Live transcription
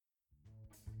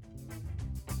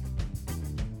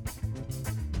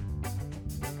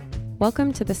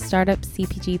Welcome to the Startup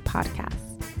CPG podcast.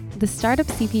 The Startup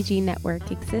CPG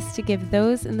network exists to give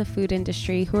those in the food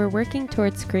industry who are working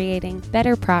towards creating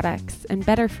better products and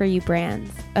better for you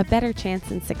brands a better chance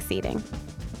in succeeding.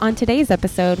 On today's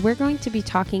episode, we're going to be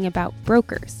talking about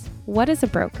brokers. What is a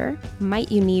broker?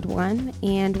 Might you need one?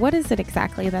 And what is it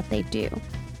exactly that they do?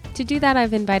 To do that,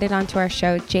 I've invited onto our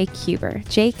show Jake Huber.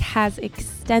 Jake has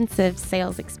extensive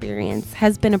sales experience,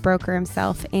 has been a broker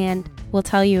himself, and will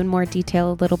tell you in more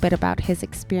detail a little bit about his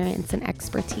experience and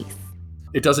expertise.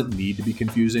 It doesn't need to be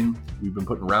confusing. We've been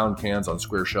putting round cans on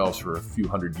square shelves for a few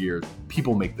hundred years.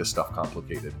 People make this stuff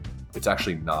complicated. It's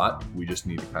actually not. We just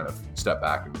need to kind of step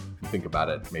back and think about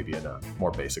it maybe in a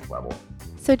more basic level.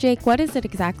 So Jake, what is it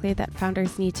exactly that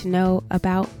founders need to know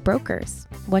about brokers?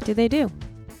 What do they do?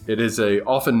 It is a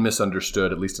often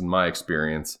misunderstood, at least in my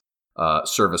experience,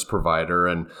 service provider.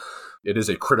 And it is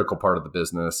a critical part of the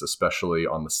business, especially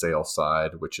on the sales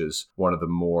side, which is one of the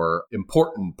more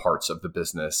important parts of the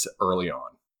business early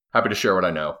on. Happy to share what I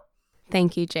know.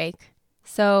 Thank you, Jake.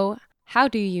 So how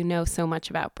do you know so much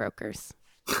about brokers?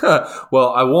 Well,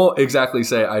 I won't exactly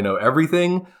say I know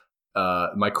everything.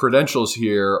 My credentials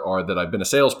here are that I've been a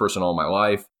salesperson all my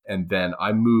life, and then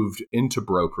I moved into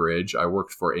brokerage. I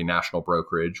worked for a national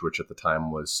brokerage, which at the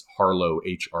time was Harlow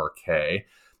HRK.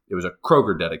 It was a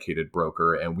Kroger dedicated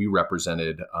broker, and we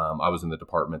represented, I was in the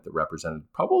department that represented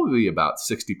probably about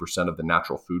 60% of the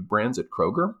natural food brands at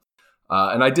Kroger.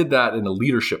 And I did that in a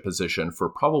leadership position for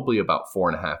probably about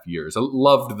 4.5 years. I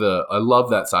love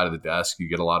that side of the desk. You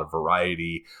get a lot of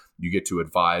variety. You get to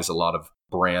advise a lot of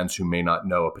brands who may not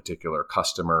know a particular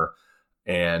customer.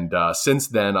 And since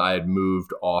then, I had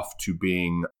moved off to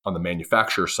being on the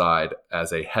manufacturer side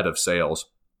as a head of sales,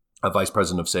 a vice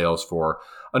president of sales for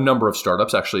a number of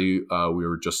startups. Actually, we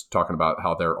were just talking about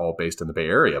how they're all based in the Bay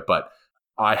Area, but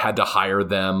I had to hire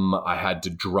them. I had to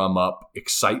drum up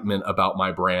excitement about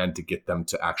my brand to get them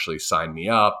to actually sign me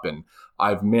up. And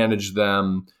I've managed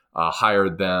them,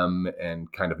 hired them,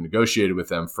 and kind of negotiated with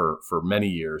them for many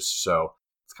years. So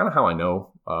it's kind of how I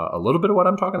know a little bit of what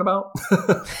I'm talking about.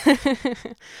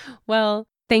 Well,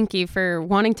 thank you for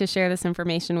wanting to share this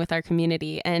information with our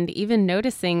community and even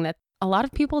noticing that a lot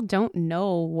of people don't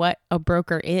know what a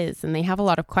broker is and they have a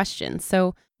lot of questions.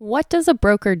 So what does a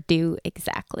broker do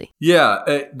exactly?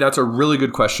 Yeah, that's a really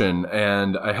good question.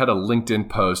 And I had a LinkedIn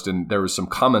post and there was some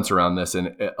comments around this.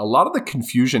 And a lot of the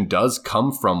confusion does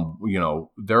come from,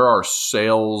 there are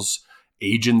sales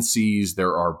agencies,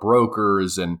 there are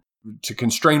brokers. And to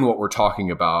constrain what we're talking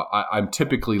about, I'm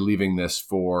typically leaving this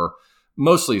for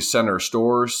mostly center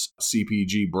stores,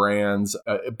 CPG brands.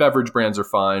 Beverage brands are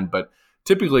fine, but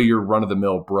typically your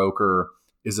run-of-the-mill broker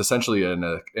is essentially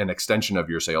an extension of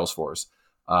your sales force.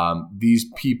 These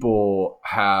people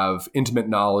have intimate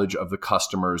knowledge of the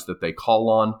customers that they call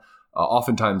on.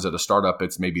 Oftentimes at a startup,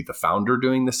 it's maybe the founder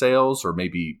doing the sales, or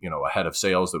maybe a head of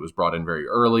sales that was brought in very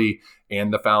early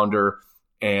and the founder.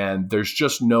 And there's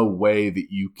just no way that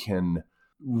you can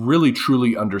really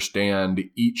truly understand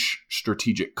each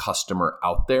strategic customer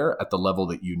out there at the level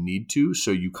that you need to. So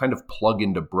you kind of plug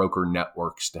into broker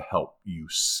networks to help you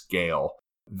scale.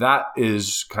 That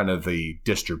is kind of the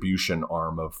distribution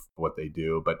arm of what they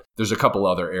do. But there's a couple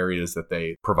other areas that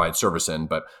they provide service in.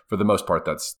 But for the most part,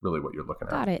 that's really what you're looking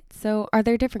at. Got it. So are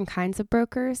there different kinds of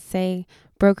brokers? Say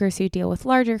brokers who deal with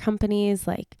larger companies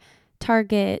like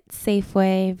Target,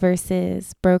 Safeway,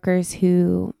 versus brokers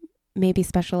who maybe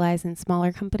specialize in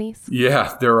smaller companies?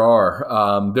 Yeah, there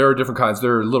are. There are different kinds.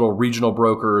 There are little regional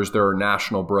brokers, there are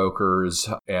national brokers,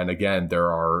 and again,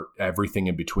 there are everything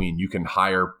in between. You can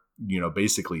hire,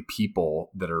 basically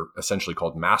people that are essentially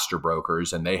called master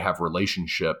brokers, and they have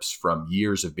relationships from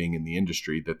years of being in the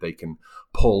industry that they can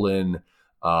pull in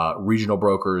regional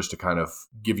brokers to kind of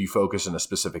give you focus in a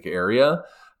specific area.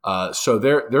 So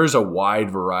there's a wide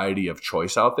variety of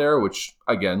choice out there, which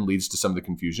again leads to some of the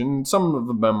confusion. Some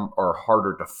of them are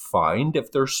harder to find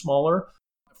if they're smaller.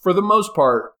 For the most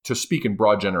part, to speak in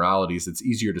broad generalities, it's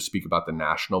easier to speak about the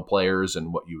national players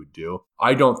and what you would do.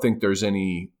 I don't think there's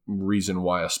any reason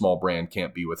why a small brand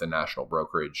can't be with a national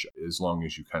brokerage, as long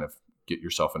as you kind of get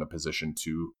yourself in a position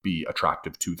to be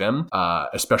attractive to them,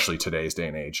 especially today's day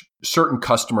and age. Certain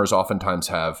customers oftentimes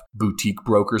have boutique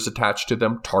brokers attached to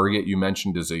them. Target, you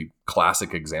mentioned, is a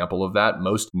classic example of that.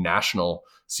 Most national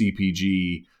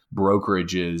CPG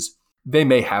brokerages, they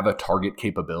may have a Target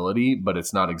capability, but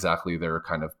it's not exactly their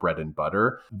kind of bread and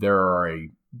butter. There are a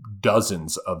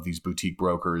dozens of these boutique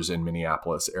brokers in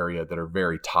Minneapolis area that are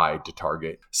very tied to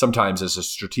Target. Sometimes as a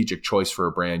strategic choice for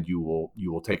a brand, you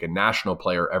will take a national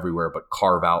player everywhere, but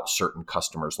carve out certain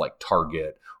customers like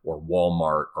Target or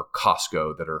Walmart or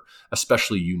Costco that are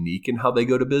especially unique in how they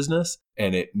go to business.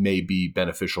 And it may be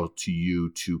beneficial to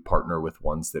you to partner with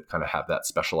ones that kind of have that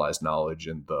specialized knowledge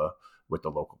with the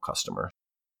local customer.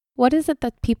 What is it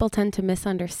that people tend to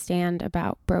misunderstand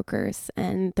about brokers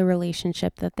and the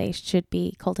relationship that they should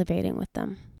be cultivating with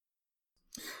them?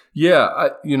 Yeah,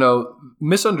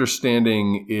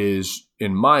 misunderstanding is,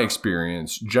 in my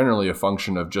experience, generally a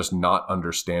function of just not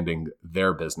understanding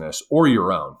their business or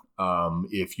your own.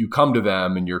 If you come to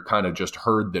them and you're kind of just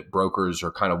heard that brokers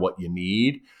are kind of what you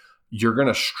need, you're going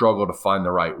to struggle to find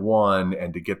the right one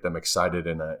and to get them excited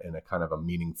in a kind of a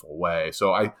meaningful way.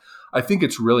 So I think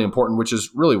it's really important, which is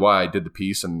really why I did the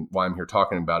piece and why I'm here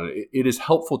talking about it. It is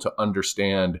helpful to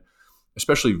understand,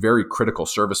 especially very critical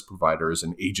service providers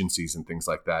and agencies and things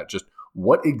like that, just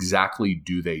what exactly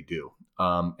do they do?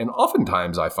 And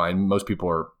oftentimes I find most people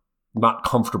are not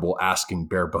comfortable asking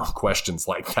bare bone questions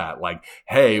like that. Like,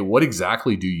 hey, what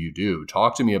exactly do you do?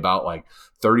 Talk to me about like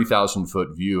 30,000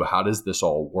 foot view. How does this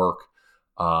all work?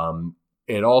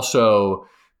 It also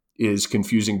is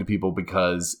confusing to people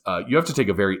because you have to take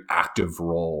a very active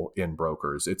role in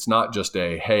brokers. It's not just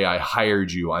hey, I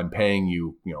hired you, I'm paying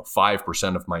you,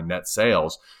 5% of my net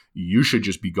sales. You should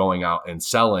just be going out and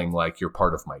selling like you're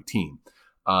part of my team.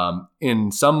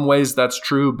 In some ways that's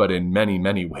true, but in many,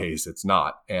 many ways it's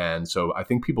not. And so I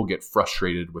think people get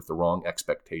frustrated with the wrong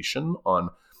expectation on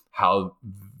how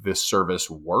this service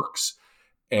works.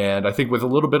 And I think with a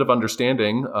little bit of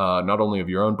understanding, not only of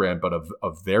your own brand, but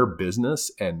of their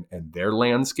business and their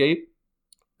landscape,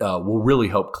 will really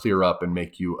help clear up and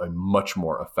make you a much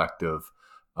more effective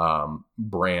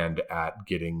brand at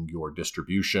getting your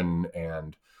distribution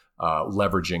and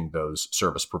leveraging those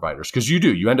service providers. Because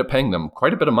you end up paying them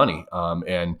quite a bit of money.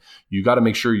 And you got to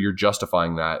make sure you're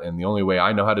justifying that. And the only way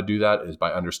I know how to do that is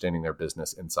by understanding their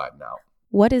business inside and out.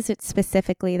 What is it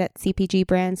specifically that CPG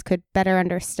brands could better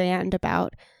understand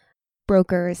about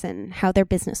brokers and how their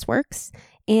business works?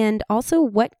 And also,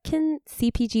 what can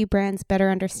CPG brands better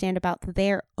understand about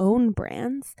their own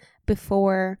brands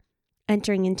before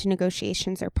entering into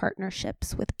negotiations or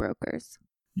partnerships with brokers?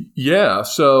 Yeah.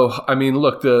 So, I mean,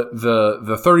 look,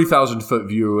 the 30,000 foot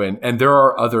view and there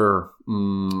are other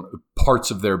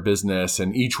parts of their business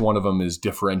and each one of them is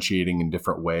differentiating in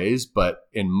different ways. But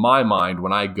in my mind,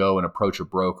 when I go and approach a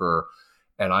broker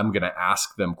and I'm going to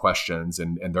ask them questions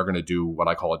and they're going to do what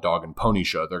I call a dog and pony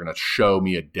show, they're going to show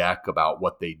me a deck about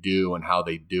what they do and how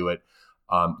they do it.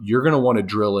 You're going to want to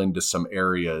drill into some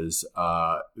areas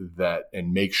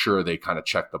and make sure they kind of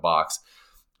check the box.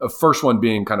 First one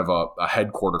being kind of a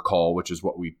headquarter call, which is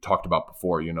what we talked about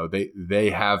before.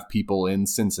 They have people in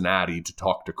Cincinnati to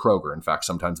talk to Kroger. In fact,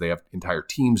 sometimes they have entire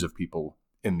teams of people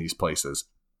in these places.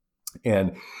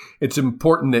 And it's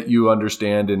important that you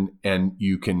understand and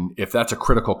you can, if that's a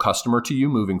critical customer to you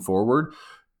moving forward,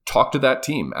 talk to that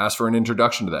team, ask for an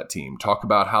introduction to that team, talk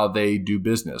about how they do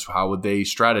business, how would they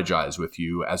strategize with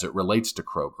you as it relates to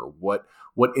Kroger, what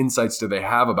insights do they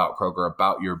have about Kroger,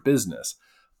 about your business.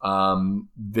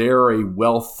 They're a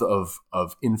wealth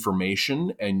of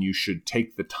information, and you should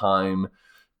take the time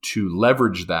to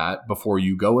leverage that before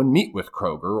you go and meet with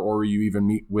Kroger or you even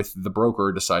meet with the broker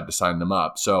or decide to sign them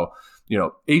up. So,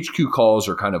 HQ calls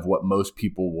are kind of what most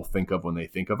people will think of when they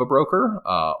think of a broker,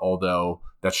 although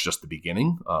that's just the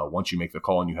beginning. Once you make the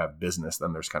call and you have business,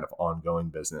 then there's kind of ongoing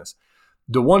business.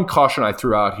 The one caution I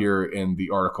threw out here in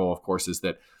the article, of course, is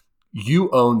that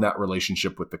you own that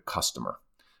relationship with the customer.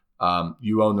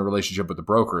 You own the relationship with the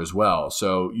broker as well.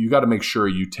 So you got to make sure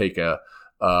you take a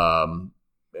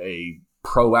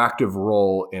proactive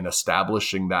role in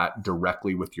establishing that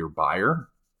directly with your buyer.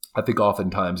 I think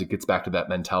oftentimes it gets back to that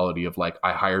mentality of like,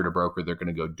 I hired a broker, they're going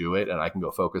to go do it, and I can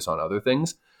go focus on other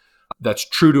things. That's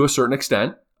true to a certain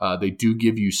extent. They do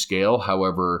give you scale.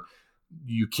 However,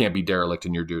 you can't be derelict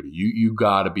in your duty. You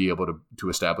got to be able to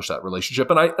establish that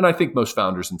relationship. And I think most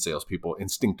founders and salespeople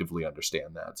instinctively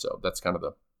understand that. So that's kind of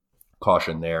the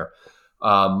caution there.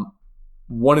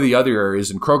 One of the other areas,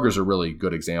 and Kroger's a really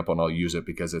good example, and I'll use it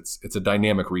because it's a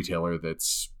dynamic retailer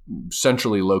that's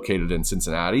centrally located in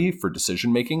Cincinnati for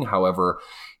decision making. However,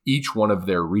 each one of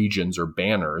their regions or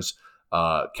banners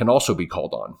can also be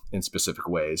called on in specific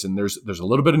ways, and there's a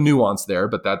little bit of nuance there,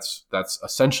 but that's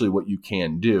essentially what you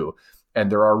can do. And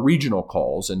there are regional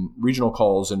calls, and regional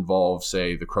calls involve,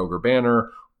 say, the Kroger banner,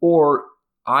 or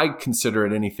I consider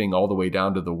it anything all the way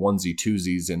down to the onesie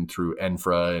twosies and through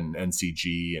Enfra and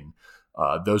NCG. And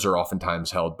those are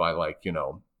oftentimes held by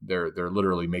they're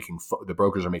literally making the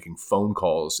brokers are making phone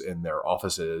calls in their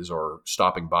offices or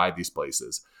stopping by these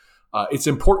places. It's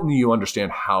important that you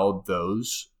understand how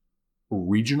those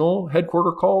regional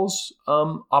headquarter calls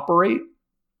operate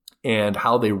and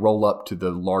how they roll up to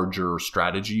the larger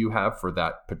strategy you have for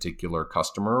that particular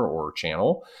customer or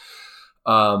channel.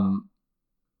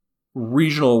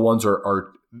 Regional ones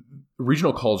are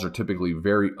regional calls are typically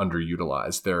very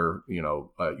underutilized. They're,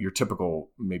 your typical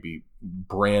maybe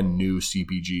brand new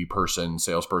CPG person,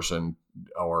 salesperson,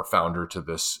 or founder to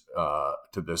this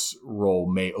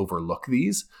role may overlook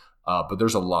these, but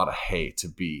there's a lot of hay to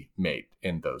be made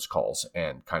in those calls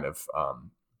and kind of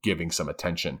giving some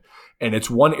attention. And it's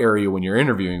one area when you're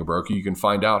interviewing a broker, you can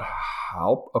find out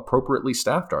how appropriately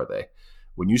staffed are they.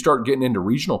 When you start getting into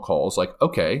regional calls, like,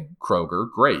 okay, Kroger,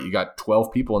 great. You got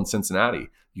 12 people in Cincinnati.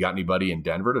 You got anybody in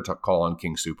Denver to call on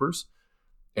King Soopers?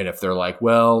 And if they're like,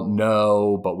 well,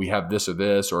 no, but we have this or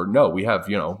this, or no, we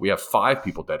have 5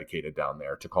 people dedicated down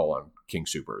there to call on King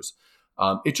Soopers.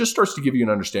 It just starts to give you an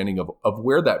understanding of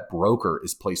where that broker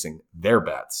is placing their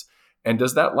bets. And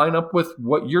does that line up with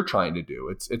what you're trying to do?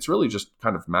 It's really just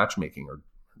kind of matchmaking or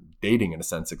dating in a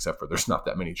sense, except for there's not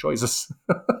that many choices.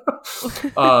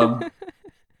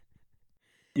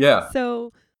 Yeah.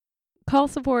 So call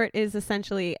support is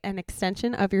essentially an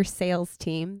extension of your sales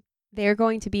team. They're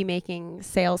going to be making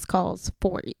sales calls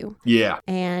for you. Yeah.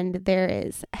 And there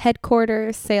is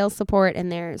headquarters sales support and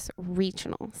there's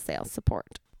regional sales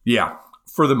support. Yeah,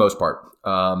 for the most part.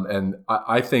 And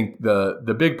I think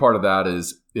the big part of that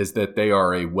is that they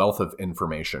are a wealth of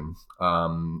information.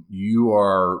 You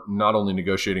are not only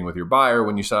negotiating with your buyer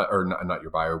when you sign, or not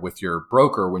your buyer, with your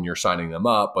broker when you're signing them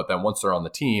up, but then once they're on the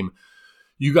team,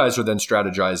 you guys are then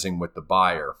strategizing with the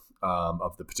buyer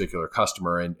of the particular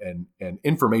customer, and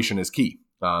information is key.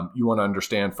 You want to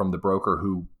understand from the broker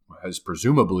who has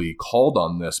presumably called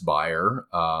on this buyer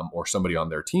or somebody on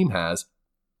their team has,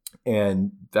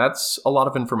 and that's a lot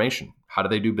of information. How do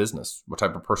they do business? What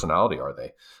type of personality are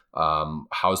they?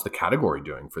 How's the category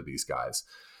doing for these guys?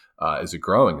 Is it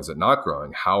growing? Is it not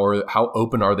growing? How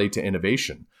open are they to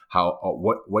innovation?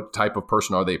 What type of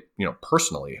person are they,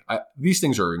 personally? These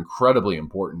things are incredibly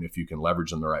important if you can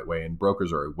leverage them the right way. And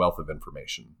brokers are a wealth of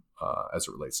information as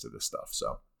it relates to this stuff.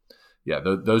 So, yeah,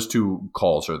 those two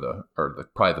calls are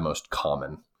probably the most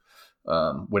common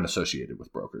when associated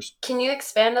with brokers. Can you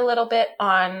expand a little bit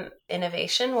on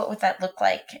innovation? What would that look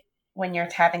like when you're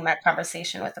having that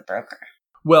conversation with a broker?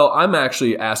 Well, I'm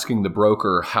actually asking the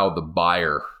broker how the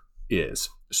buyer is.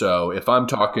 So if I'm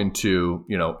talking to,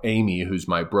 Amy, who's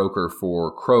my broker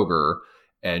for Kroger,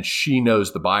 and she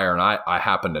knows the buyer and I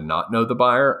happen to not know the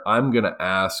buyer, I'm going to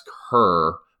ask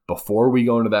her before we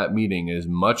go into that meeting as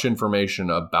much information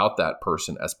about that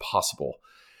person as possible.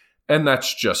 And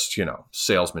that's just,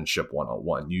 salesmanship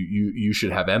 101. You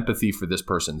should have empathy for this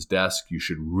person's desk. You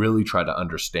should really try to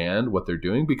understand what they're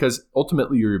doing, because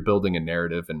ultimately you're building a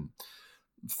narrative, and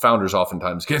founders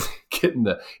oftentimes get in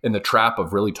the trap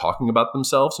of really talking about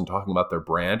themselves and talking about their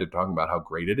brand and talking about how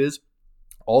great it is.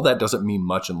 All that doesn't mean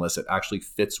much unless it actually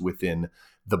fits within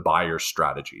the buyer's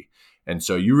strategy. And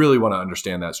so you really want to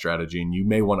understand that strategy, and you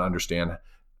may want to understand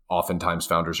oftentimes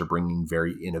founders are bringing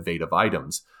very innovative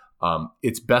items.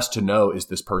 It's best to know, is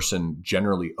this person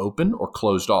generally open or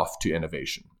closed off to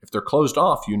innovation? If they're closed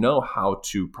off, you know how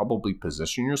to probably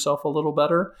position yourself a little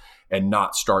better and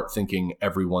not start thinking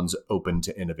everyone's open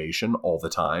to innovation all the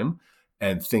time,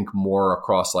 and think more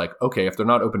across like, okay, if they're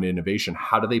not open to innovation,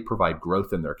 how do they provide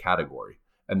growth in their category?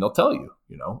 And they'll tell you,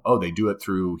 they do it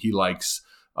through, he likes,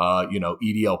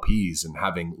 EDLPs and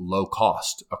having low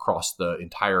cost across the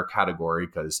entire category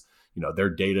because their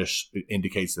data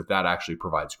indicates that actually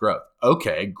provides growth.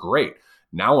 Okay, great.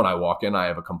 Now when I walk in, I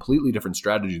have a completely different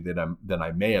strategy than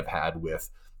I may have had with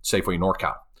Safeway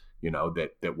NorCal,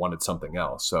 that wanted something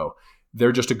else. So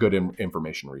they're just a good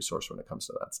information resource when it comes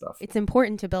to that stuff. It's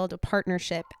important to build a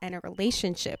partnership and a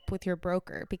relationship with your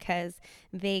broker, because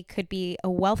they could be a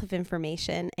wealth of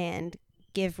information and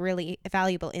give really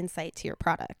valuable insight to your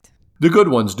product. The good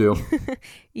ones do.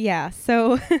 Yeah.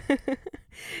 So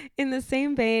in the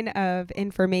same vein of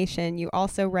information, you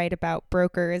also write about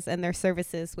brokers and their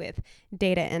services with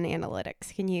data and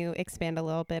analytics. Can you expand a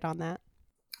little bit on that?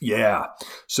 Yeah.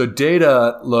 So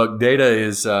data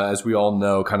is, as we all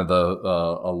know, kind of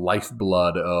a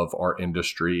lifeblood of our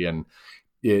industry. And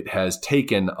it has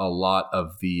taken a lot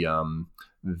of the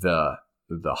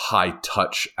high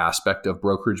touch aspect of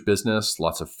brokerage business,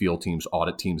 lots of field teams,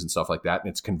 audit teams, and stuff like that.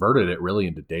 And it's converted it really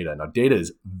into data. Now, data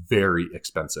is very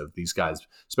expensive. These guys,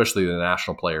 especially the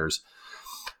national players,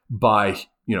 buy,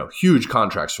 huge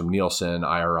contracts from Nielsen,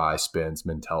 IRI, Spins,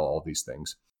 Mintel, all these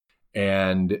things.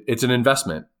 And it's an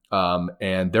investment.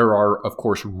 And there are, of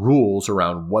course, rules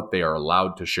around what they are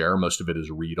allowed to share. Most of it is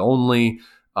read only.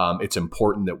 It's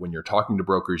important that when you're talking to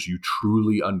brokers, you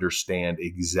truly understand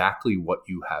exactly what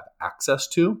you have access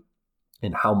to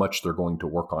and how much they're going to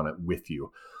work on it with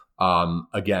you.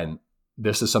 Again,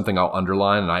 this is something I'll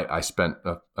underline, and I spent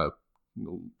a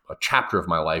chapter of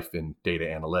my life in data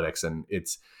analytics, and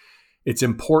it's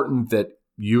important that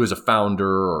you as a founder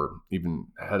or even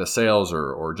head of sales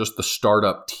or just the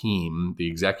startup team, the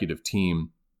executive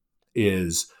team,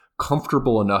 is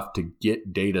comfortable enough to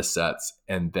get data sets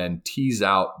and then tease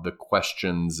out the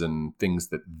questions and things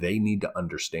that they need to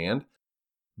understand.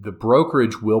 The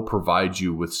brokerage will provide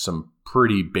you with some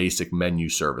pretty basic menu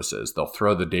services. They'll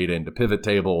throw the data into pivot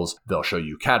tables. They'll show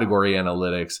you category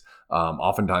analytics.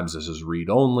 Oftentimes this is read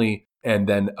only. And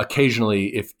then occasionally,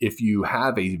 if you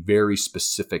have a very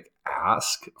specific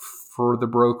ask for the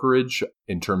brokerage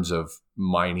in terms of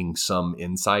mining some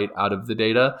insight out of the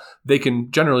data, they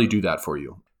can generally do that for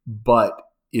you. But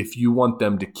if you want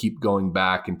them to keep going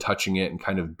back and touching it and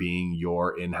kind of being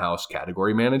your in-house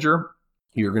category manager,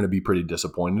 you're going to be pretty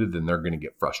disappointed and they're going to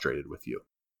get frustrated with you.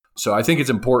 So I think it's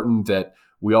important that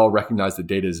we all recognize that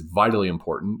data is vitally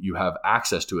important. You have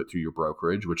access to it through your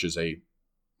brokerage, which is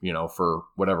for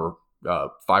whatever,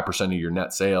 5% of your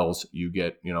net sales, you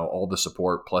get, all the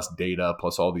support plus data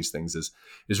plus all these things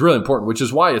is really important, which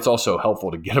is why it's also helpful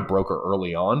to get a broker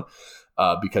early on,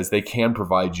 because they can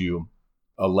provide you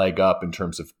a leg up in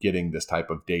terms of getting this type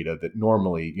of data that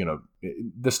normally,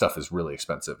 this stuff is really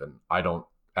expensive, and I don't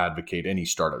advocate any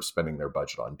startup spending their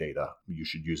budget on data. You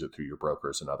should use it through your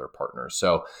brokers and other partners.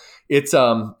 So it's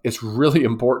really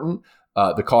important.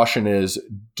 The caution is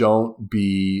don't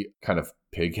be kind of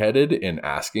pig-headed in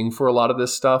asking for a lot of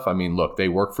this stuff. I mean, look, they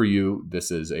work for you.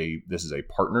 This is a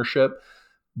partnership,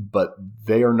 but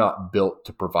they are not built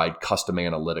to provide custom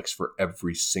analytics for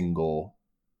every single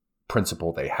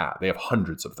principle they have. They have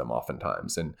hundreds of them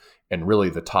oftentimes, and really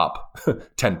the top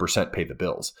 10% pay the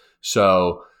bills.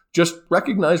 So just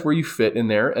recognize where you fit in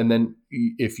there. And then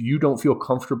if you don't feel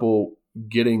comfortable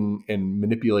getting and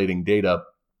manipulating data,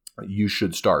 you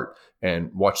should start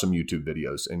and watch some YouTube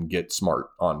videos and get smart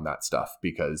on that stuff,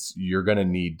 because you're going to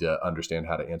need to understand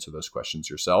how to answer those questions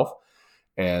yourself.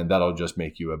 And that'll just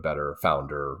make you a better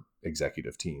founder,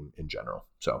 executive team in general.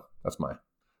 So that's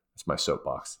my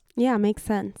soapbox. Yeah, makes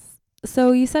sense.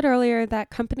 So you said earlier that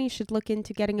companies should look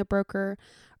into getting a broker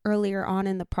earlier on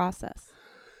in the process.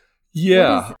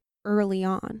 Yeah. What is early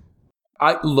on?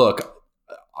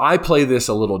 I play this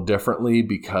a little differently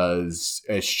because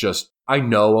it's just, I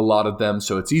know a lot of them,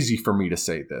 so it's easy for me to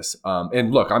say this.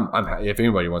 And look, I'm if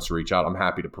anybody wants to reach out, I'm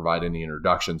happy to provide any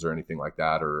introductions or anything like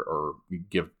that, or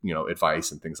give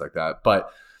advice and things like that. But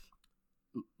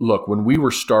look, when we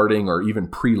were starting or even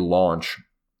pre-launch,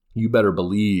 you better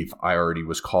believe I already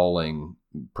was calling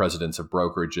presidents of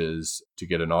brokerages to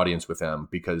get an audience with them,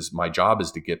 because my job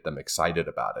is to get them excited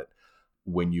about it.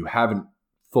 When you haven't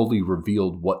fully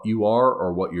revealed what you are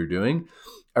or what you're doing,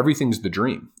 everything's the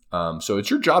dream. So it's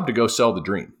your job to go sell the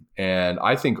dream. And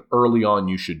I think early on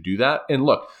you should do that. And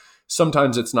look,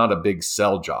 sometimes it's not a big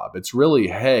sell job. It's really,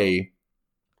 hey,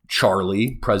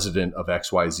 Charlie, president of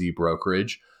XYZ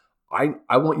brokerage,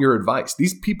 I want your advice.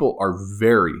 These people are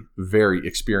very, very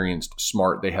experienced,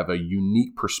 smart. They have a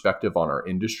unique perspective on our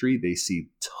industry. They see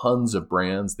tons of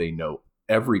brands. They know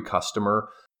every customer.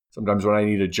 Sometimes when I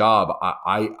need a job,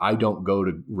 I don't go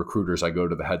to recruiters. I go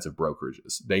to the heads of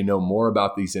brokerages. They know more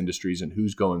about these industries and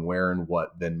who's going where and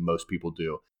what than most people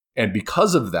do. And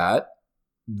because of that,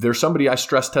 there's somebody I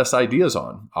stress test ideas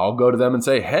on. I'll go to them and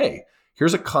say, hey,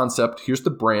 here's a concept. Here's the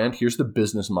brand. Here's the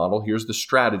business model. Here's the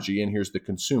strategy. And here's the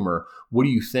consumer. What do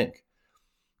you think?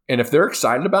 And if they're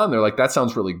excited about it and they're like, that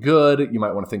sounds really good, you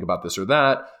might want to think about this or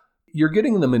that, you're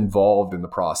getting them involved in the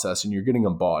process and you're getting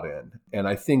them bought in. And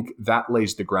I think that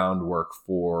lays the groundwork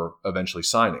for eventually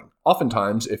signing.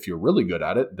 Oftentimes, if you're really good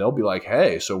at it, they'll be like,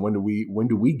 hey, so when do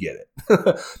we get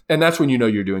it? And that's when you know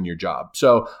you're doing your job.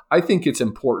 So I think it's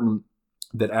important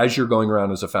that as you're going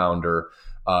around as a founder,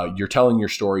 you're telling your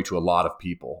story to a lot of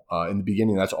people. In the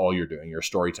beginning, that's all you're doing. You're a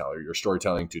storyteller. You're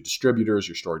storytelling to distributors.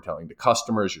 You're storytelling to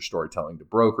customers. You're storytelling to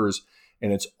brokers.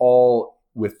 And it's all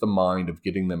with the mind of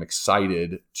getting them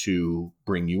excited to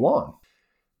bring you on.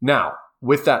 Now,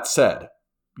 with that said,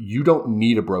 you don't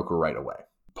need a broker right away.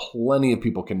 Plenty of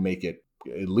people can make it,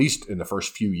 at least in the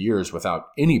first few years, without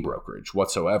any brokerage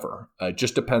whatsoever. It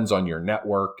just depends on your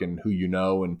network and who you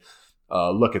know. And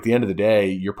look, at the end of the day,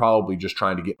 you're probably just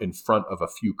trying to get in front of a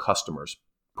few customers,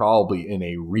 probably in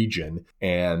a region,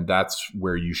 and that's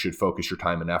where you should focus your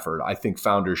time and effort. I think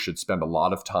founders should spend a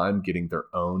lot of time getting their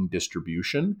own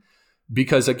distribution,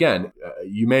 Because again,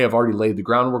 you may have already laid the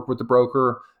groundwork with the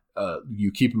broker.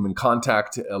 You keep them in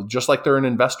contact, just like they're an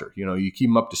investor. You keep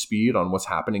them up to speed on what's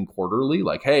happening quarterly.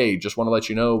 Like, hey, just want to let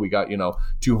you know, we got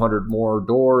 200 more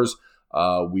doors.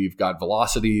 We've got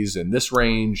velocities in this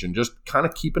range, and just kind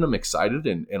of keeping them excited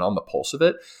and on the pulse of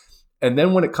it. And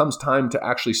then when it comes time to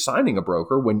actually signing a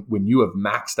broker, when you have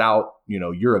maxed out,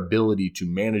 your ability to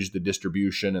manage the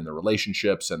distribution and the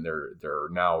relationships, and there are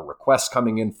now requests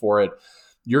coming in for it,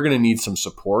 you're going to need some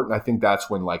support. And I think that's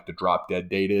when like the drop dead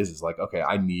date is like, okay,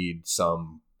 I need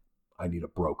a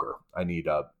broker. I need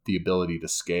the ability to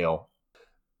scale.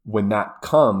 When that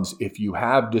comes, if you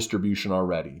have distribution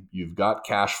already, you've got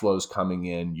cash flows coming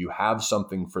in, you have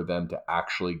something for them to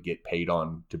actually get paid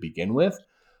on to begin with,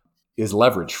 is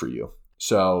leverage for you.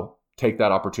 So take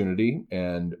that opportunity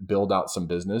and build out some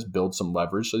business, build some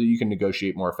leverage so that you can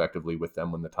negotiate more effectively with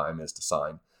them when the time is to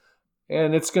sign.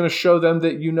 And it's going to show them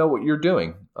that you know what you're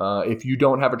doing. If you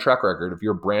don't have a track record, if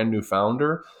you're a brand new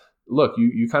founder, look,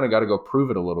 you kind of got to go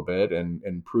prove it a little bit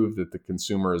and prove that the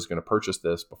consumer is going to purchase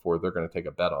this before they're going to take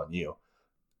a bet on you.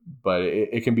 But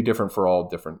it can be different for all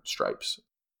different stripes.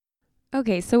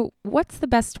 Okay, so what's the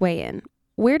best way in?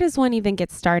 Where does one even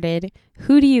get started?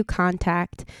 Who do you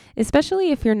contact?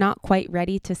 Especially if you're not quite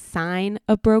ready to sign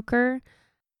a broker.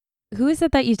 Who is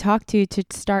it that you talk to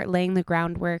start laying the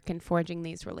groundwork and forging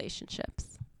these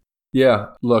relationships? Yeah,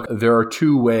 look, there are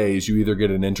two ways. You either get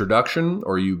an introduction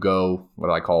or you go what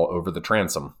I call over the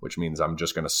transom, which means I'm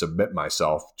just going to submit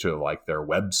myself to like their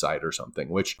website or something,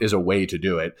 which is a way to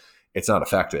do it. It's not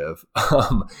effective.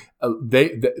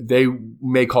 They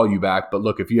may call you back, but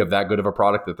look, if you have that good of a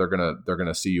product that they're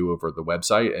gonna see you over the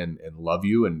website and love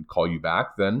you and call you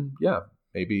back, then yeah,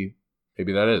 maybe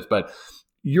that is. But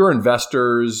your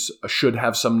investors should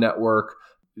have some network.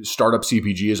 Startup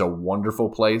CPG is a wonderful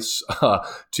place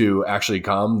to actually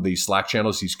come. These Slack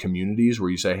channels, these communities where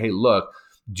you say, hey, look,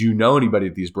 do you know anybody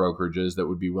at these brokerages that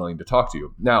would be willing to talk to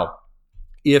you? Now,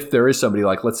 if there is somebody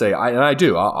like, let's say,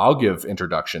 I'll give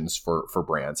introductions for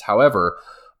brands. However,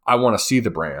 I want to see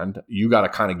the brand. You got to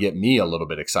kind of get me a little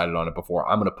bit excited on it before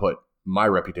I'm going to put my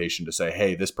reputation to say,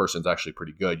 hey, this person's actually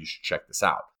pretty good. You should check this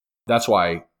out. That's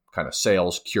why kind of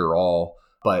sales cure all.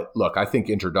 But look, I think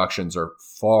introductions are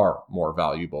far more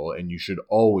valuable, and you should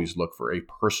always look for a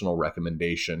personal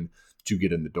recommendation to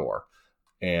get in the door.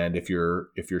 And if you're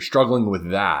struggling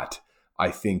with that, I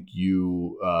think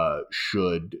you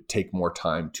should take more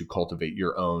time to cultivate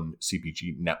your own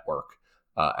CPG network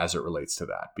as it relates to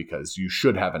that, because you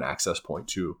should have an access point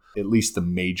to at least the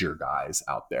major guys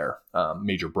out there,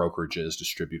 major brokerages,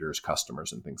 distributors,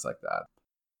 customers, and things like that.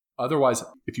 Otherwise,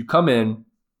 if you come in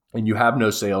and you have no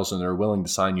sales and they're willing to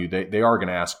sign you, they are going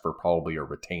to ask for probably a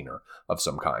retainer of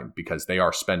some kind, because they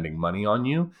are spending money on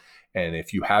you. And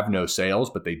if you have no sales,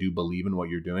 but they do believe in what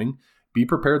you're doing, be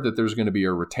prepared that there's going to be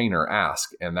a retainer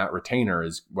ask. And that retainer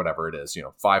is whatever it is,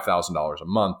 $5,000 a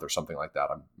month or something like that.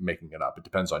 I'm making it up. It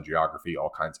depends on geography, all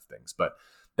kinds of things. But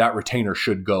that retainer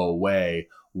should go away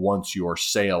once your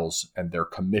sales and their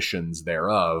commissions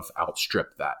thereof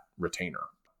outstrip that retainer.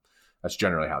 That's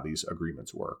generally how these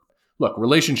agreements work. Look,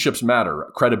 relationships matter.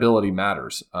 Credibility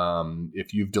matters.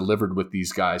 If you've delivered with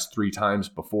these guys 3 times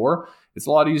before, it's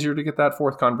a lot easier to get that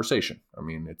fourth conversation. I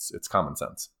mean, it's common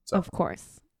sense. So. Of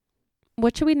course.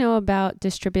 What should we know about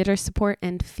distributor support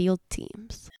and field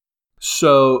teams?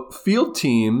 So field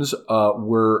teams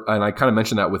and I kind of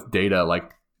mentioned that with data,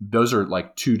 like those are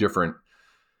like two different,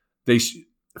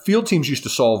 field teams used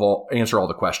to answer all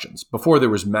the questions. Before there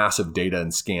was massive data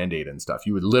and scan data and stuff,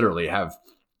 you would literally have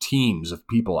teams of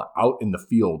people out in the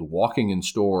field, walking in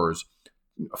stores,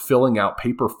 filling out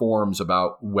paper forms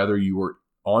about whether you were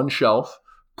on shelf,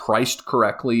 priced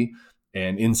correctly,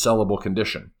 and in sellable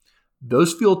condition.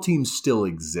 Those field teams still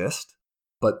exist,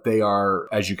 but they are,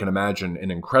 as you can imagine, an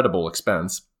incredible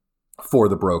expense for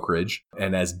the brokerage.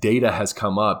 And as data has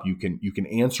come up, you can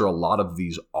answer a lot of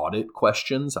these audit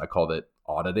questions. I call it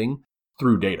auditing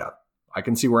through data. I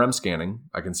can see where I'm scanning.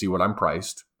 I can see what I'm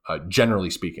priced.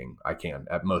 Generally speaking, I can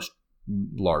at most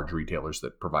large retailers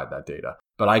that provide that data.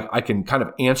 But I can kind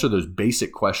of answer those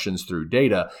basic questions through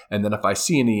data. And then if I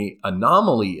see any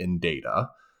anomaly in data,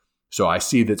 so I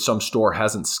see that some store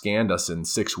hasn't scanned us in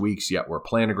 6 weeks yet, we're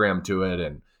planogram to it,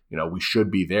 and we should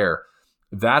be there.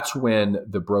 That's when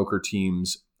the broker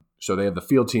teams, so they have the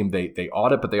field team, they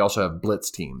audit, but they also have blitz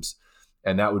teams.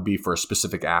 And that would be for a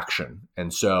specific action.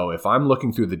 And so if I'm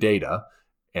looking through the data,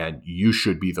 and you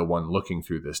should be the one looking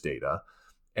through this data,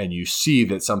 and you see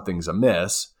that something's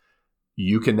amiss,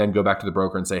 you can then go back to the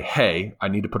broker and say, hey, I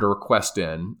need to put a request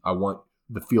in. I want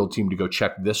the field team to go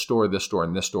check this store,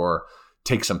 and this store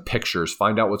take some pictures,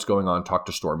 find out what's going on, talk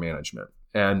to store management.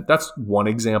 And that's one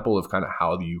example of kind of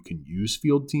how you can use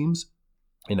field teams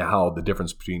and how the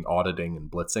difference between auditing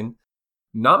and blitzing.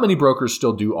 Not many brokers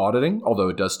still do auditing, although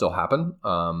it does still happen.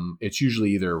 It's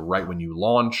usually either right when you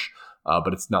launch,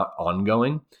 but it's not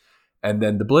ongoing. And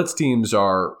then the blitz teams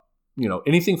are,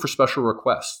 anything for special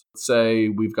requests. Let's say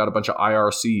we've got a bunch of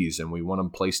IRCs and we want them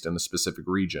placed in a specific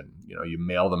region. You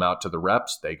mail them out to the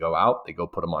reps, they go out, they go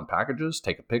put them on packages,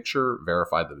 take a picture,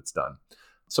 verify that it's done.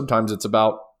 Sometimes it's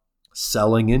about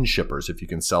selling in shippers. If you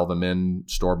can sell them in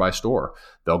store by store,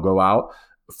 they'll go out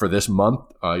for this month.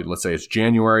 Let's say it's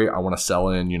January. I want to sell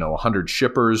in, 100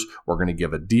 shippers. We're going to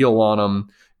give a deal on them.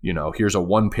 Here's a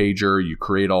one pager. You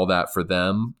create all that for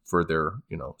them for their,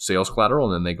 sales collateral,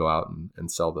 and then they go out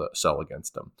and sell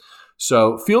against them.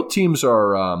 So field teams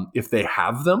are, if they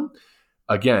have them,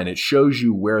 again, it shows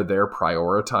you where they're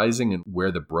prioritizing and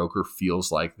where the broker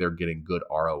feels like they're getting good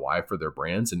ROI for their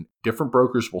brands. And different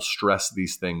brokers will stress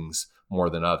these things more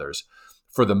than others.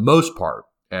 For the most part,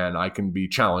 and I can be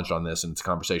challenged on this in this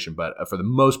conversation, but for the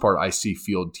most part, I see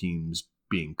field teams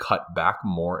being cut back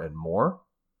more and more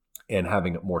and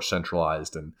having it more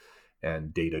centralized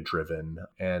and data-driven.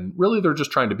 And really, they're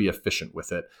just trying to be efficient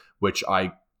with it, which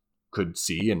I could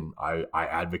see and I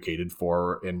advocated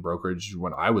for in brokerage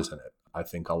when I was in it. I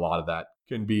think a lot of that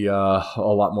can be a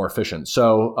lot more efficient.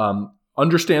 So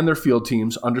understand their field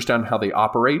teams, understand how they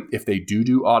operate. If they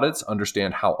do audits,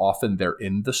 understand how often they're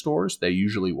in the stores. They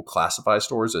usually will classify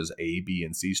stores as A, B,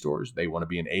 and C stores. They want to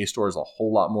be in A stores a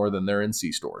whole lot more than they're in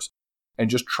C stores. And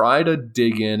just try to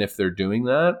dig in if they're doing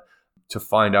that to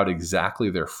find out exactly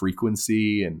their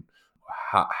frequency and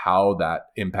how that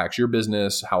impacts your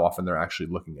business, how often they're actually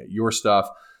looking at your stuff.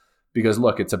 Because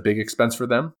look, it's a big expense for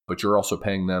them, but you're also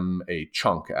paying them a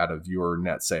chunk out of your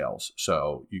net sales.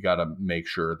 So you got to make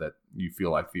sure that you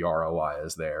feel like the ROI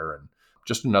is there, and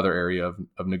just another area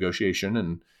of negotiation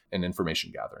and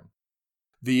information gathering.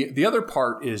 The other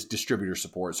part is distributor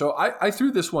support. So I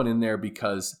threw this one in there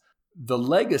because the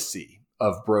legacy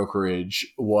of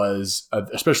brokerage was,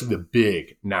 especially the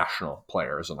big national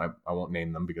players, and I won't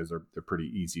name them because they're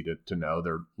pretty easy to know.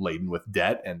 They're laden with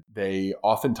debt, and they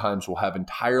oftentimes will have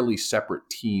entirely separate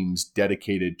teams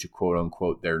dedicated to quote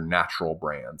unquote their natural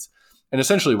brands. And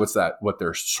essentially what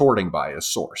they're sorting by is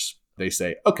source. They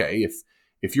say, okay,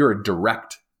 if you're a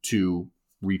direct to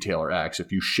retailer X,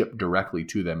 if you ship directly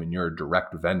to them and you're a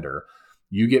direct vendor,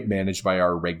 you get managed by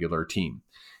our regular team.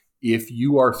 If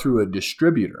you are through a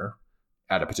distributor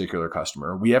at a particular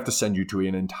customer, we have to send you to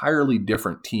an entirely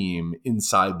different team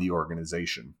inside the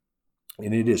organization.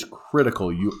 And it is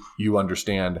critical you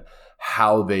understand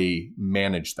how they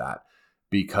manage that,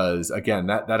 because again,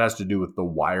 that has to do with the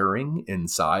wiring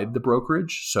inside the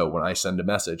brokerage. So when I send a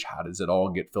message, how does it all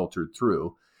get filtered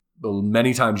through?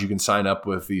 Many times you can sign up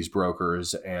with these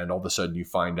brokers and all of a sudden you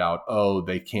find out, oh,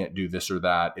 they can't do this or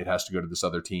that. It has to go to this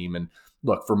other team. And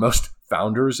look, for most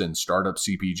founders in startup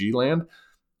CPG land,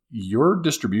 your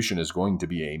distribution is going to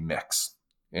be a mix.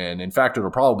 And in fact,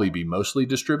 it'll probably be mostly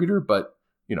distributor, but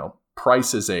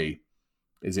price is a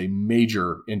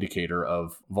major indicator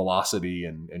of velocity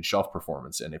and shelf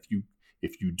performance. And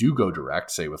if you do go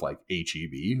direct, say with like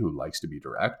HEB, who likes to be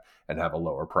direct and have a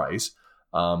lower price,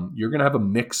 you're going to have a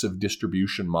mix of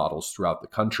distribution models throughout the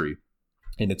country.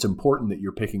 And it's important that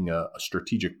you're picking a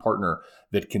strategic partner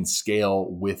that can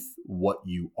scale with what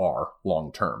you are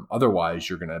long-term. Otherwise,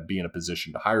 you're going to be in a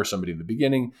position to hire somebody in the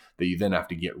beginning that you then have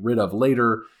to get rid of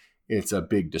later. It's a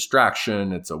big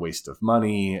distraction. It's a waste of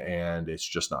money, and it's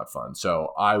just not fun.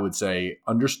 So I would say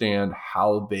understand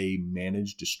how they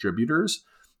manage distributors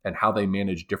and how they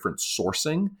manage different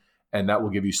sourcing. And that will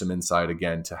give you some insight,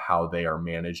 again, to how they are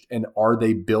managed. And are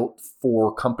they built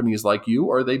for companies like you?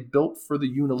 Or are they built for the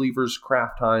Unilevers,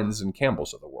 Kraft Heinz, and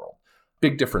Campbell's of the world?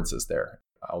 Big differences there.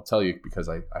 I'll tell you because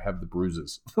I have the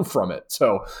bruises from it.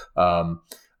 So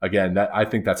again, I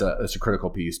think that's a critical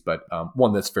piece, but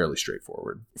one that's fairly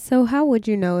straightforward. So how would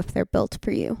you know if they're built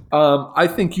for you? I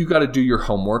think you got to do your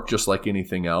homework just like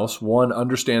anything else. One,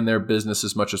 understand their business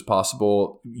as much as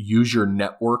possible. Use your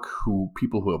network,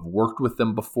 people who have worked with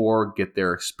them before, get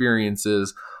their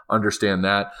experiences, understand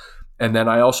that. And then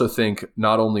I also think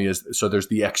not only so there's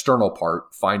the external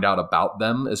part, find out about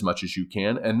them as much as you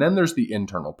can. And then there's the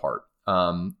internal part.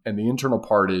 And the internal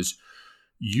part is,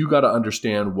 you got to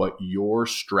understand what your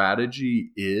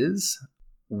strategy is.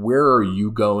 Where are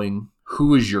you going?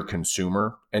 Who is your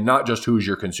consumer? And not just who is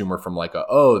your consumer from like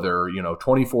they're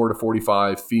 24 to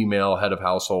 45 female head of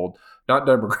household, not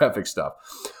demographic stuff.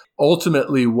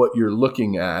 Ultimately, what you're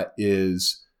looking at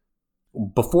is,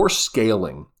 before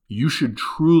scaling, you should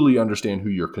truly understand who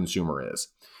your consumer is.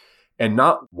 And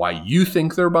not why you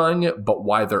think they're buying it, but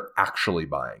why they're actually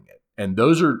buying it. And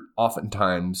those are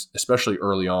oftentimes, especially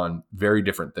early on, very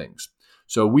different things.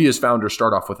 So we as founders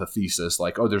start off with a thesis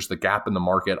like, oh, there's the gap in the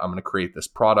market. I'm going to create this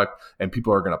product and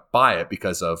people are going to buy it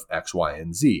because of X, Y,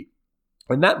 and Z.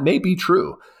 And that may be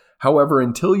true. However,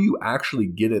 until you actually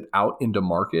get it out into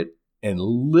market and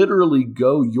literally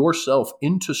go yourself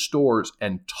into stores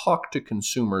and talk to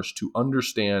consumers to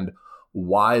understand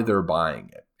why they're buying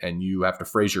it. And you have to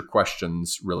phrase your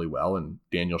questions really well. And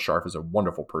Daniel Scharf is a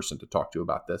wonderful person to talk to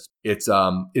about this.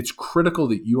 It's critical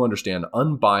that you understand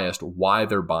unbiased why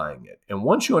they're buying it. And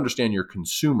once you understand your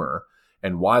consumer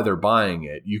and why they're buying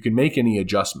it, you can make any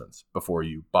adjustments before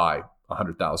you buy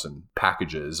 100,000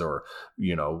 packages or,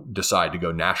 decide to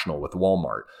go national with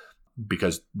Walmart.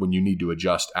 Because when you need to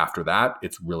adjust after that,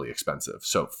 it's really expensive.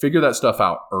 So figure that stuff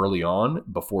out early on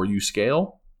before you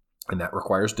scale. And that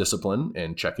requires discipline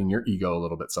and checking your ego a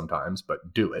little bit sometimes,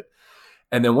 but do it.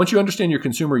 And then once you understand your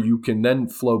consumer, you can then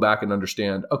flow back and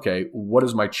understand, okay, what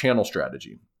is my channel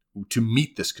strategy to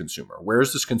meet this consumer? Where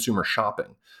is this consumer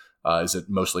shopping? Is it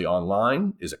mostly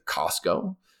online? Is it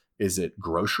Costco? Is it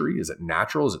grocery? Is it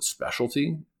natural? Is it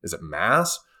specialty? Is it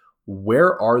mass?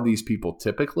 Where are these people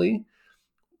typically?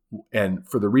 And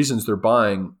for the reasons they're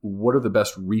buying, what are the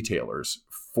best retailers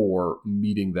for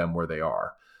meeting them where they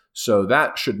are? So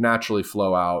that should naturally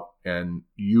flow out and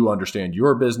you understand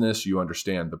your business, you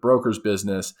understand the broker's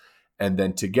business, and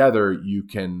then together you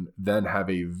can then have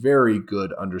a very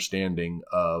good understanding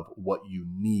of what you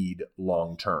need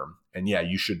long term. And yeah,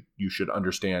 you should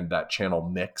understand that channel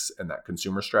mix and that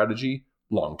consumer strategy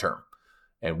long term.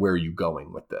 And where are you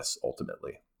going with this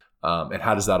ultimately? And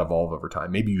how does that evolve over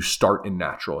time? Maybe you start in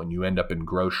natural and you end up in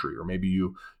grocery, or maybe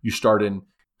you start in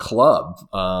club.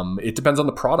 It depends on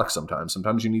the product sometimes.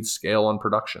 Sometimes you need scale on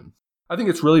production. I think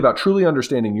it's really about truly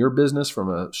understanding your business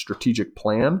from a strategic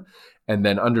plan and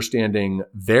then understanding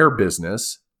their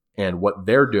business and what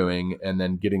they're doing and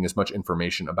then getting as much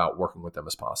information about working with them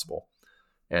as possible.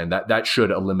 And that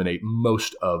should eliminate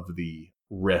most of the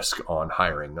risk on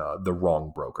hiring the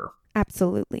wrong broker.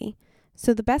 Absolutely.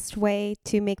 So the best way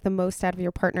to make the most out of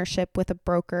your partnership with a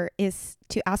broker is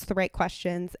to ask the right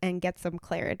questions and get some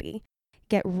clarity.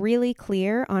 Get really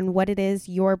clear on what it is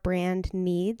your brand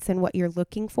needs and what you're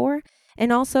looking for,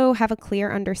 and also have a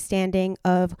clear understanding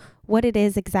of what it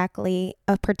is exactly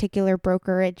a particular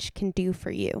brokerage can do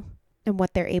for you and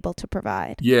what they're able to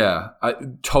provide. Yeah,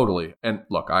 totally. And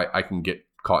look, I can get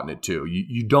caught in it too.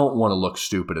 You don't want to look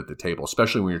stupid at the table,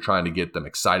 especially when you're trying to get them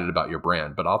excited about your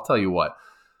brand. But I'll tell you what,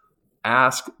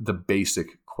 ask the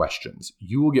basic questions.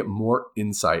 You will get more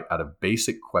insight out of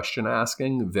basic question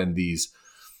asking than these,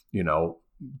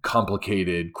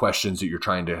 complicated questions that you're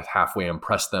trying to halfway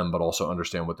impress them, but also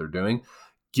understand what they're doing.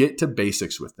 Get to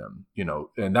basics with them,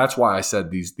 and that's why I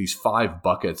said these 5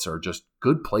 buckets are just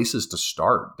good places to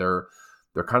start. They're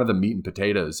kind of the meat and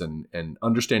potatoes, and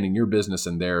understanding your business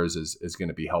and theirs is going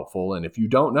to be helpful. And if you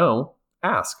don't know,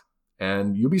 ask,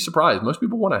 and you'll be surprised. Most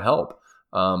people want to help.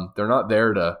 They're not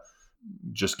there to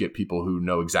just get people who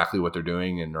know exactly what they're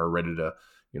doing and are ready to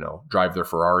drive their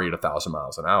Ferrari at 1,000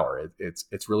 miles an hour.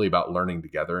 It's really about learning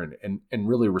together and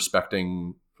really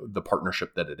respecting the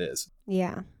partnership that it is.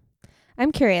 Yeah.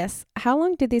 I'm curious, how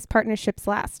long do these partnerships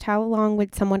last? How long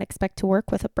would someone expect to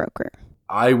work with a broker?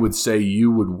 I would say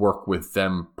you would work with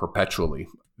them perpetually.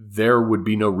 There would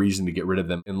be no reason to get rid of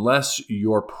them unless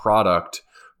your product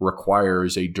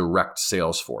requires a direct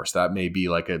sales force. That may be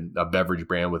like a beverage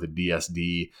brand with a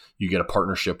DSD. You get a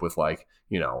partnership with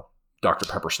Dr.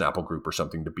 Pepper Snapple Group or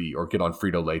something or get on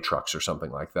Frito-Lay trucks or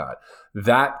something like that.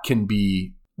 That can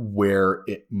be where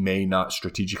it may not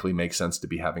strategically make sense to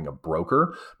be having a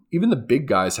broker. Even the big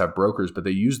guys have brokers, but they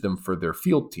use them for their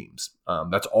field teams.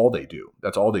 That's all they do.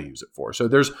 That's all they use it for. So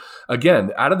there's,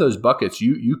 again, out of those buckets,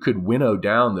 you could winnow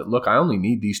down that, look, I only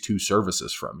need these 2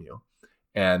 services from you.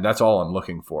 And that's all I'm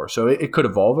looking for. So it could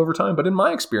evolve over time. But in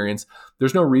my experience,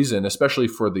 there's no reason, especially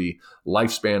for the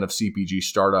lifespan of CPG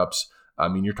startups. I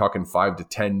mean, you're talking 5 to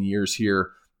 10 years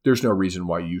here. There's no reason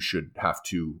why you should have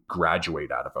to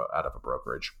graduate out of a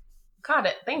brokerage. Got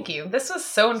it. Thank you. This was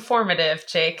so informative,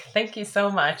 Jake. Thank you so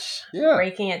much. Yeah.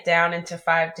 Breaking it down into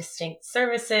 5 distinct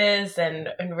services and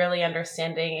really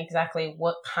understanding exactly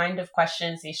what kind of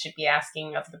questions you should be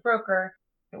asking of the broker,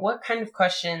 what kind of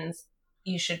questions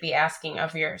you should be asking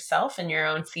of yourself and your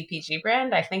own CPG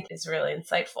brand, I think is really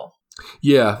insightful.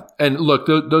 Yeah. And look,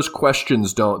 those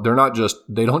questions they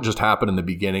don't just happen in the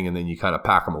beginning and then you kind of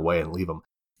pack them away and leave them.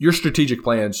 Your strategic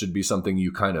plan should be something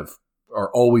you kind of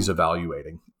are always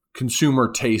evaluating. consumer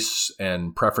tastes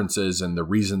and preferences and the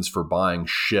reasons for buying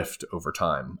shift over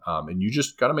time. And you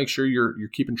just got to make sure you're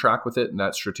keeping track with it and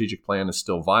that strategic plan is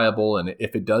still viable. And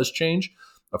if it does change,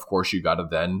 of course, you got to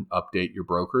then update your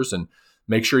brokers and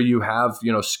make sure you have,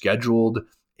 scheduled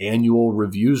annual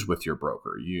reviews with your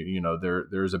broker.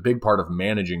 There's a big part of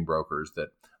managing brokers that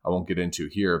I won't get into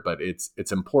here, but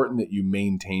it's important that you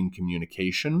maintain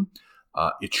communication.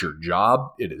 It's your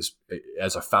job. It is,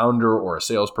 as a founder or a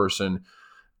salesperson,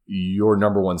 your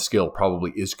number one skill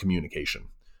probably is communication.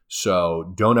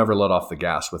 So don't ever let off the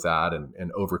gas with that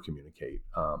and over communicate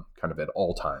kind of at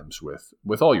all times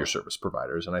with all your service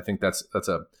providers. And I think that's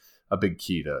a big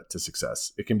key to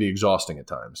success. It can be exhausting at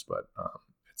times, but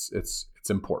it's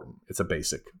important. It's a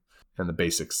basic, and the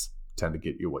basics tend to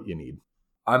get you what you need.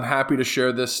 I'm happy to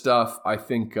share this stuff. I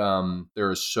think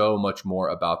there is so much more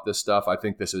about this stuff. I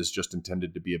think this is just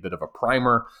intended to be a bit of a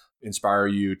primer, inspire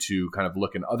you to kind of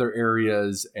look in other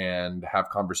areas and have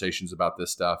conversations about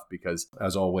this stuff, because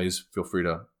as always, feel free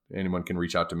anyone can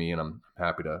reach out to me, and I'm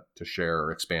happy to share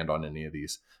or expand on any of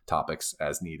these topics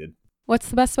as needed. What's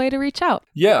the best way to reach out?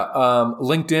 Yeah,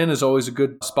 LinkedIn is always a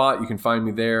good spot. You can find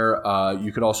me there.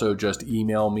 You could also just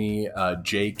email me,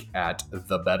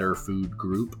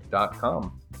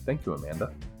 jake@thebetterfoodgroup.com. Thank you,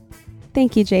 Amanda.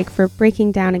 Thank you, Jake, for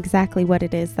breaking down exactly what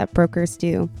it is that brokers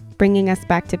do, bringing us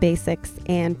back to basics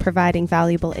and providing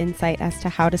valuable insight as to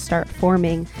how to start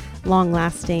forming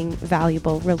long-lasting,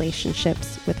 valuable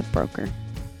relationships with a broker.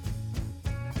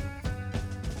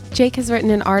 Jake has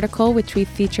written an article which we've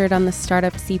featured on the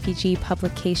Startup CPG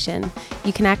publication.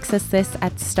 You can access this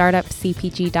at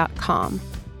startupcpg.com.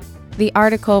 The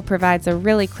article provides a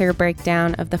really clear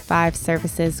breakdown of the 5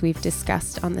 services we've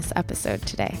discussed on this episode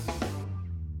today.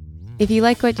 If you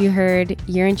like what you heard,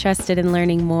 you're interested in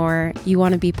learning more, you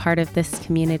want to be part of this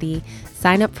community,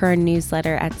 sign up for our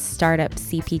newsletter at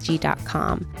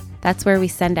startupcpg.com. That's where we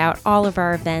send out all of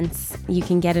our events. You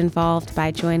can get involved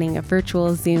by joining a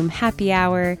virtual Zoom happy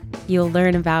hour. You'll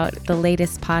learn about the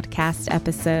latest podcast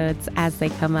episodes as they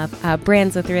come up,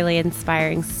 brands with really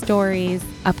inspiring stories,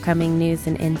 upcoming news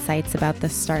and insights about the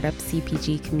startup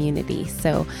CPG community.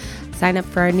 So sign up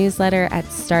for our newsletter at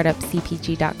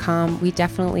startupcpg.com. We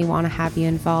definitely want to have you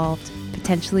involved,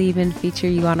 potentially even feature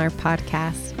you on our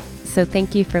podcast. So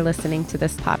thank you for listening to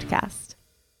this podcast.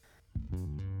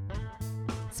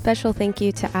 Special thank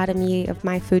you to Adam Yee of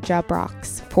My Food Job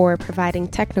Rocks for providing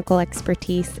technical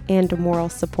expertise and moral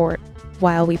support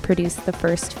while we produce the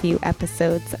first few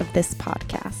episodes of this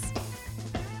podcast.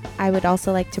 I would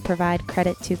also like to provide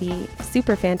credit to the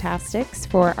Super Fantastics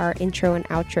for our intro and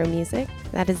outro music.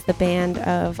 That is the band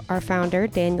of our founder,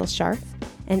 Daniel Scharf,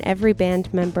 and every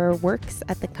band member works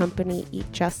at the company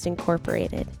Eat Just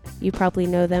Incorporated. You probably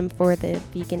know them for the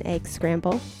vegan egg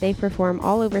scramble. They perform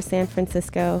all over San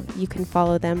Francisco. You can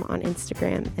follow them on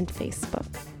Instagram and Facebook.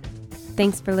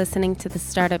 Thanks for listening to the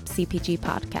Startup CPG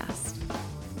podcast.